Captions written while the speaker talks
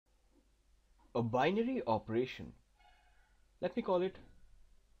A binary operation, let me call it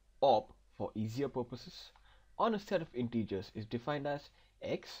op for easier purposes, on a set of integers is defined as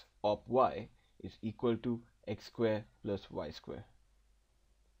x op y is equal to x square plus y square.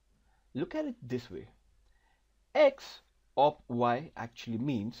 Look at it this way. X op y actually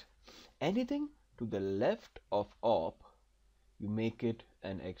means anything to the left of op, you make it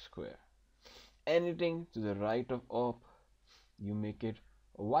an x square. Anything to the right of op, you make it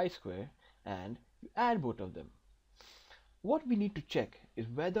a y square, and you add both of them. What we need to check is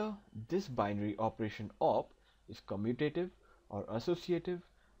whether this binary operation op is commutative or associative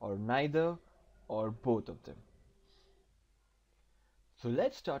or neither or both of them. So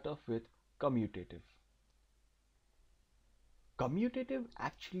let's start off with commutative. Commutative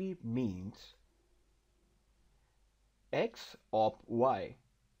actually means x op y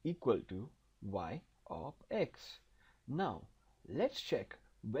equal to y op x. Now let's check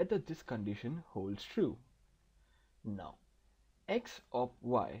whether this condition holds true. Now x op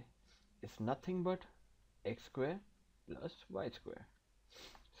y is nothing but x square plus y square.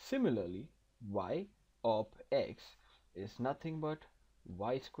 Similarly, y op x is nothing but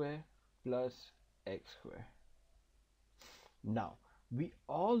y square plus x square. Now, we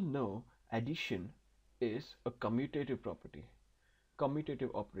all know addition is a commutative property,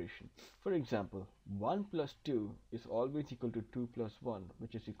 commutative operation. For example, 1 plus 2 is always equal to 2 plus 1,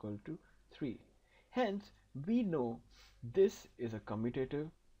 which is equal to 3. Hence, we know this is a commutative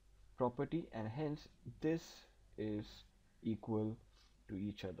property, and hence this is equal to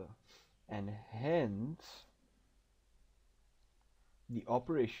each other, and hence the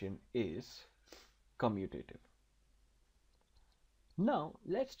operation is commutative. Now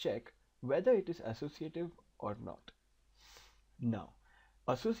let's check whether it is associative or not. Now,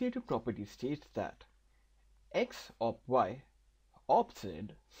 associative property states that x op y op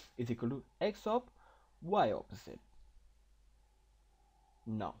z is equal to x op y op z.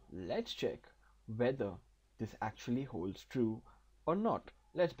 Now let's check whether this actually holds true or not.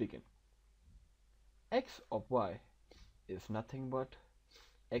 Let's begin. X of y is nothing but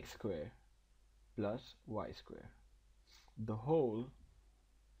x square plus y square, the whole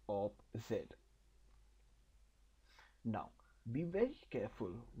of z. Now be very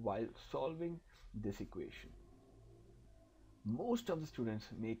careful while solving this equation. Most of the students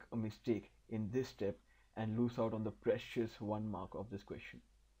make a mistake in this step and lose out on the precious 1 mark of this question.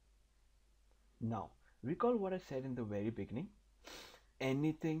 Now recall what I said in the very beginning.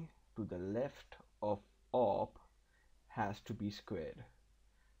 Anything to the left of op has to be squared.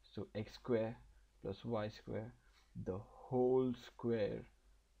 So x square plus y square, the whole square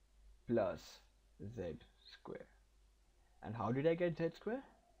plus z square. And how did I get z square?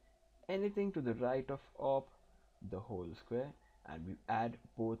 Anything to the right of op, the whole square, and we add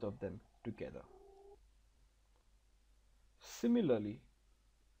both of them together. Similarly,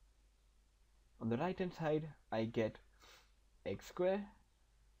 on the right hand side, I get x square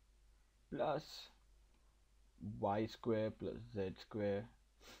plus y square plus z square,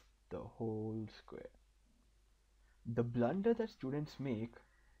 the whole square. The blunder that students make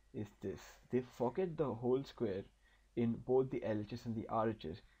is this: they forget the whole square in both the LHS and the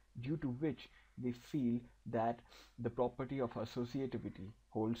RHS, due to which they feel that the property of associativity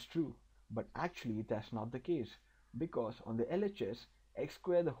holds true. But actually that's not the case, because on the LHS, x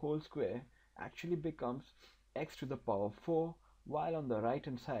square the whole square actually becomes x to the power 4, while on the right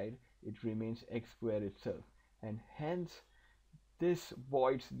hand side it remains x square itself, and hence this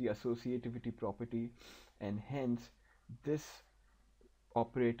voids the associativity property, and hence this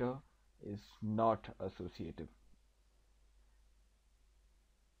operator is not associative,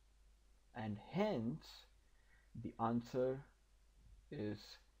 and hence the answer is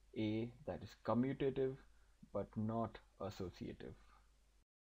A, that is commutative but not associative.